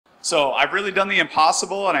So I've really done the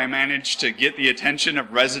impossible, and I managed to get the attention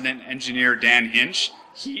of Resident Engineer Dan Hienzsch.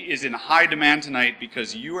 He is in high demand tonight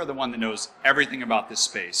because you are the one that knows everything about this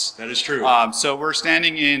space. That is true. So we're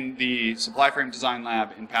standing in the Supplyframe Design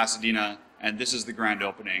Lab in Pasadena, and this is the grand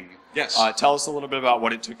opening. Yes. Tell us a little bit about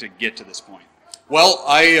what it took to get to this point. Well,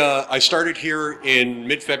 I started here in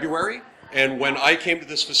mid-February, and when I came to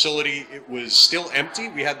this facility, it was still empty.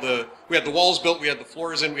 We had the walls built, we had the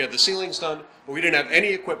floors in, we had the ceilings done, but we didn't have any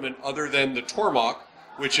equipment other than the Tormach,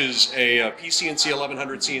 which is a PCNC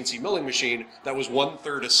 1100 CNC milling machine that was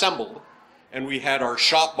 1/3 assembled, and we had our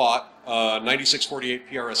ShopBot 9648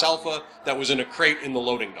 PRS Alpha that was in a crate in the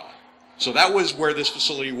loading dock. So that was where this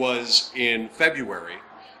facility was in February,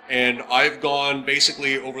 and I've gone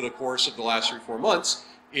basically over the course of the last 3-4 months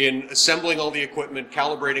in assembling all the equipment,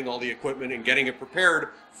 calibrating all the equipment, and getting it prepared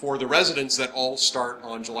for the residents that all start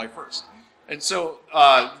on July 1st. And so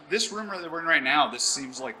this room that we're in right now, this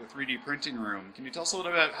seems like the 3D printing room. Can you tell us a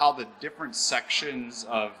little bit about how the different sections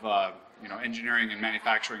of engineering and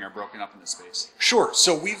manufacturing are broken up in this space? Sure.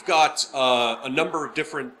 So we've got a number of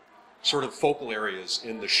different sort of focal areas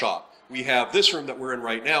in the shop. We have this room that we're in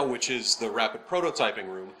right now, which is the rapid prototyping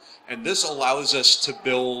room, and this allows us to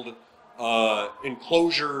build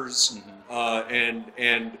enclosures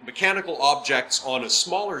and mechanical objects on a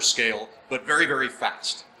smaller scale, but very, very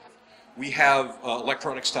fast. We have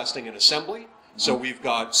electronics testing and assembly, so we've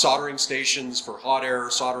got soldering stations for hot air,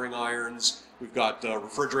 soldering irons, we've got a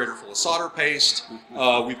refrigerator full of solder paste,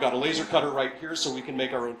 we've got a laser cutter right here so we can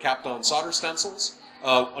make our own Kapton solder stencils.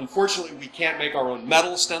 Unfortunately, we can't make our own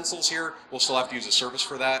metal stencils here, we'll still have to use a service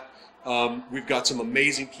for that. We've got some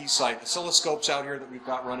amazing Keysight oscilloscopes out here that we've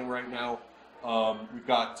got running right now. We've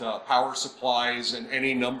got power supplies and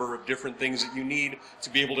any number of different things that you need to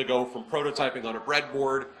be able to go from prototyping on a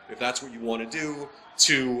breadboard, if that's what you want to do,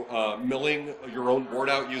 to milling your own board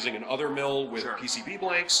out using an other mill with PCB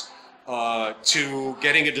blanks, to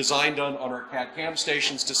getting a design done on our CAD/CAM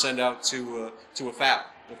stations to send out to a fab,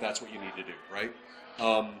 if that's what you need to do, right?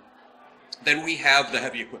 Then we have the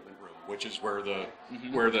heavy equipment room, which is where the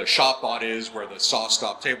ShopBot is, where the saw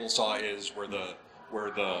stop table saw is, where the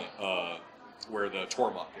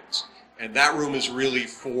Tormach is, and that room is really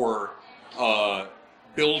for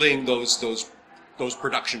building those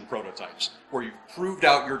production prototypes, where you've proved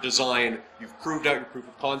out your design, you've proved out your proof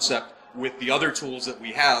of concept with the other tools that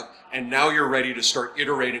we have, and now you're ready to start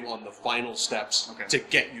iterating on the final steps to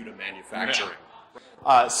get you to manufacturing.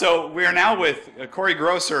 So we're now with Cory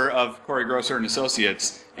Grosser of Cory Grosser and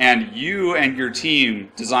Associates, and you and your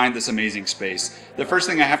team designed this amazing space. The first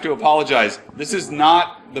thing I have to apologize, this is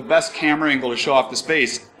not the best camera angle to show off the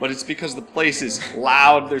space, but it's because the place is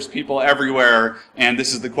loud, there's people everywhere, and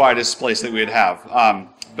this is the quietest place that we'd have.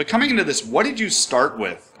 But coming into this, what did you start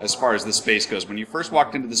with as far as the space goes? When you first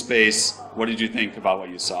walked into the space, what did you think about what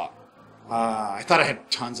you saw? I thought it had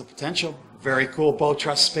tons of potential. Very cool bow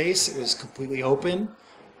truss space. It was completely open.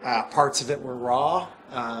 Parts of it were raw,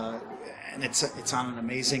 and it's on an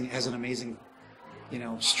amazing, has an amazing,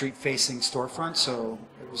 street-facing storefront. So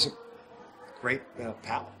it was a great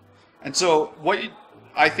palette. And so what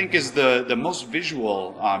I think is the most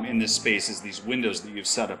visual in this space is these windows that you've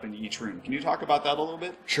set up in each room. Can you talk about that a little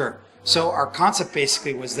bit? Sure. So our concept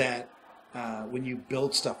basically was that when you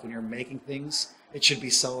build stuff, when you're making things, it should be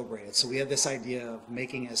celebrated. So we had this idea of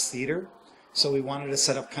making as theater. So we wanted to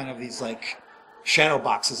set up kind of these like shadow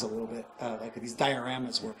boxes a little bit, like these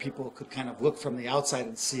dioramas where people could kind of look from the outside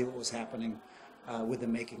and see what was happening with the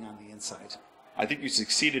making on the inside. I think you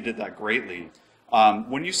succeeded at that greatly.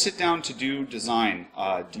 When you sit down to do design,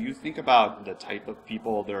 do you think about the type of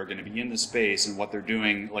people that are going to be in the space and what they're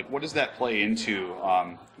doing? Like, what does that play into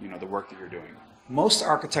the work that you're doing? Most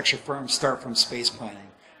architecture firms start from space planning.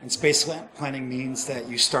 And space planning means that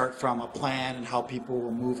you start from a plan and how people will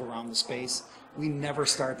move around the space. We never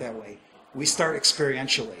start that way. We start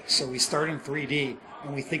experientially. So we start in 3D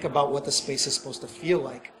and we think about what the space is supposed to feel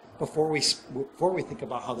like before we think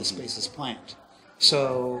about how the space is planned.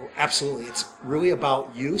 So absolutely, it's really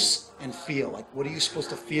about use and feel. Like, what are you supposed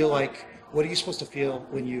to feel like? What are you supposed to feel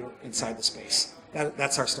when you're inside the space?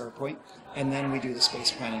 That's our start point. And then we do the space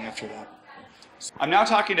planning after that. I'm now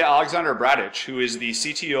talking to Aleksandar Bradic, who is the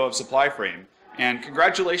CTO of Supplyframe. And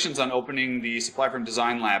congratulations on opening the Supplyframe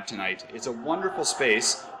Design Lab tonight. It's a wonderful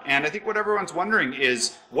space, and I think what everyone's wondering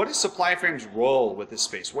is, what is Supplyframe's role with this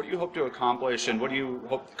space? What do you hope to accomplish, and what do you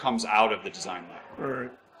hope comes out of the Design Lab?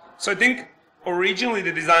 Right. So I think originally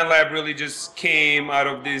the Design Lab really just came out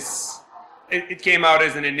of this, it came out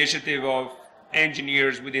as an initiative of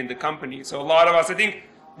engineers within the company. So a lot of us, I think,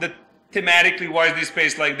 thematically, why is this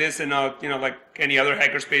space like this and not, like any other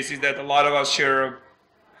hacker space, is that a lot of us share a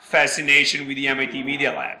fascination with the MIT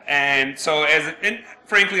Media Lab. And so and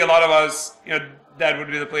frankly, a lot of us, that would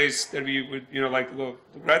be the place that we would, like to go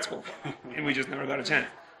to grad school for, and we just never got a chance.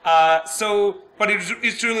 But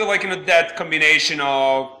it's really like, that combination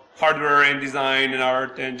of hardware and design and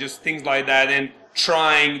art and just things like that, and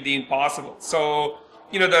trying the impossible. So,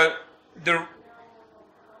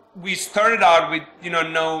 we started out with,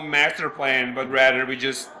 no master plan, but rather we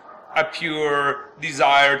just a pure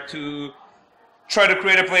desire to try to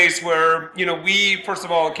create a place where, we first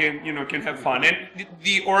of all can have fun. And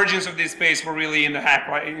the origins of this space were really in the hack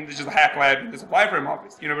lab, in the Supplyframe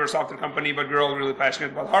office. We're a software company, but we're all really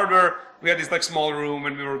passionate about hardware. We had this like small room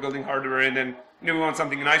and we were building hardware, and then we want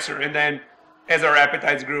something nicer. And then as our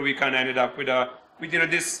appetites grew, we kind of ended up with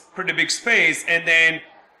this pretty big space. And then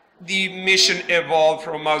the mission evolved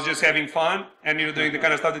from us just having fun and doing the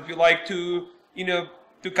kind of stuff that we like to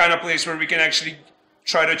kind of place where we can actually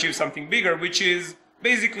try to achieve something bigger, which is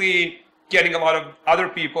basically getting a lot of other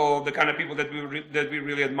people, the kind of people that we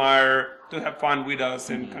really admire, to have fun with us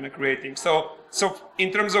and kind of create things. So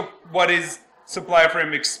in terms of what is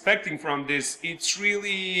Supplyframe expecting from this, it's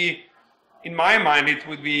really, in my mind, it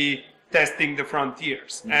would be testing the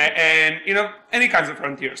frontiers and any kinds of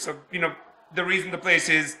frontiers. So the reason the place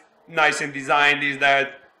is nice and designed is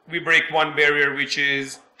that we break one barrier, which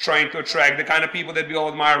is trying to attract the kind of people that we all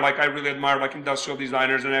admire. Like I really admire like industrial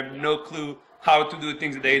designers, and I have no clue how to do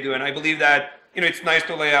things that they do. And I believe that it's nice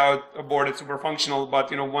to lay out a board that's super functional,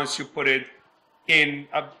 but once you put it in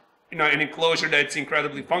an enclosure that's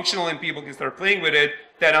incredibly functional and people can start playing with it,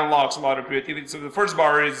 that unlocks a lot of creativity. So the first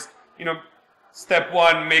bar is step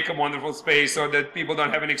one, make a wonderful space so that people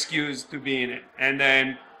don't have an excuse to be in it,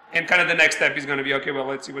 and kind of the next step is going to be, okay, well,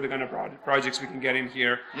 let's see what the kind of projects we can get in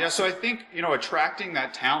here. Yeah, so I think, attracting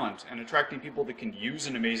that talent and attracting people that can use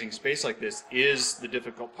an amazing space like this is the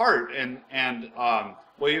difficult part. And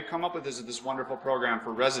what you've come up with is this wonderful program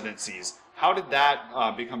for residencies. How did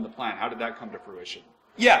that become the plan? How did that come to fruition?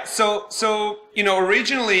 Yeah, so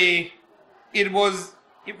originally it was,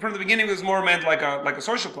 from the beginning, it was more meant like a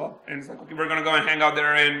social club. And it's like, okay, we're going to go and hang out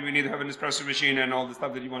there, and we need to have an espresso machine and all the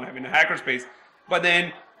stuff that you want to have in a hackerspace. But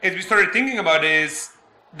then, as we started thinking about is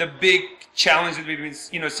the big challenge that we've been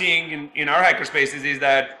seeing in our hackerspaces is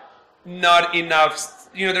that not enough,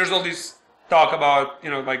 there's all this talk about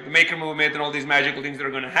like the maker movement and all these magical things that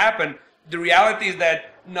are going to happen. The reality is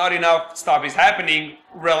that not enough stuff is happening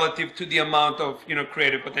relative to the amount of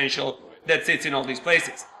creative potential that sits in all these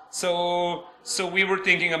places. So we were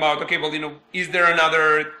thinking about, okay, well, is there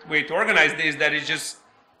another way to organize this that is just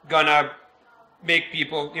gonna make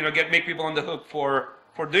people make people on the hook for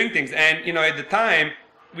doing things? And at the time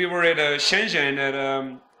we were at Shenzhen,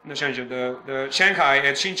 the Shanghai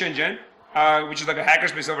at Shenzhen, which is like a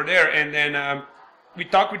hackerspace over there. And then we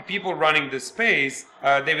talked with people running the space.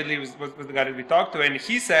 David Lee was the guy that we talked to, and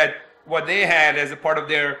he said what they had as a part of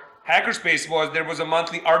their hackerspace was there was a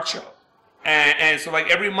monthly art show. And so like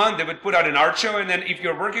every month they would put out an art show, and then if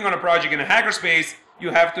you're working on a project in a hackerspace,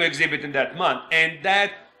 you have to exhibit in that month. And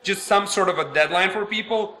that just some sort of a deadline for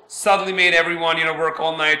people suddenly made everyone, work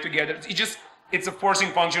all night together. It's a forcing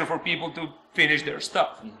function for people to finish their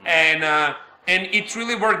stuff. And it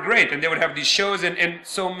really worked great. And they would have these shows, and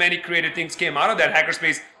so many creative things came out of that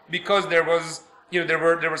hackerspace because there was, there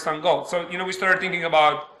were some goals. So, we started thinking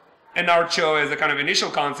about an art show as a kind of initial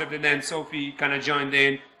concept, and then Sophie kind of joined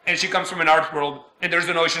in, and she comes from an art world, and there's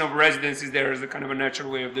the notion of residencies there as a kind of a natural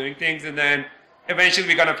way of doing things. And then eventually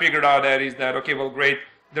we kind of figured out okay, well, great.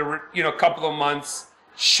 There were, a couple of months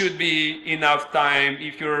should be enough time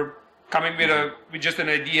if you're coming with just an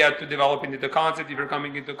idea to develop into the concept, if you're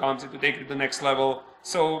coming into concept to take it to the next level.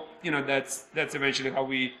 So, that's eventually how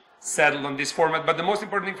we settled on this format. But the most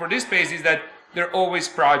important thing for this space is that there are always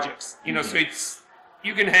projects, so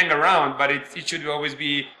you can hang around, but it should always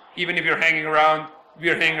be, even if you're hanging around,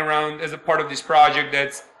 we're hanging around as a part of this project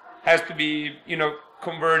that has to be,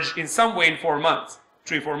 converged in some way in 4 months.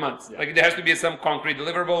 3-4 months. Yeah. Like there has to be some concrete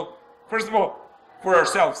deliverable, first of all, for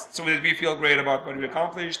ourselves, so that we feel great about what we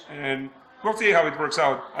accomplished, and we'll see how it works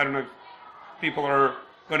out. I don't know if people are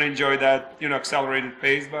going to enjoy that, accelerated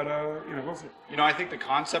pace, but we'll see. I think the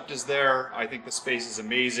concept is there. I think the space is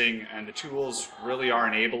amazing, and the tools really are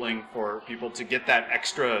enabling for people to get that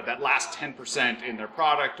last 10% in their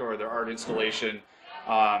product or their art installation.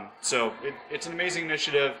 So it's an amazing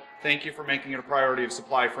initiative. Thank you for making it a priority of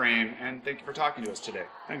Supplyframe, and thank you for talking to us today.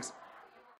 Thanks.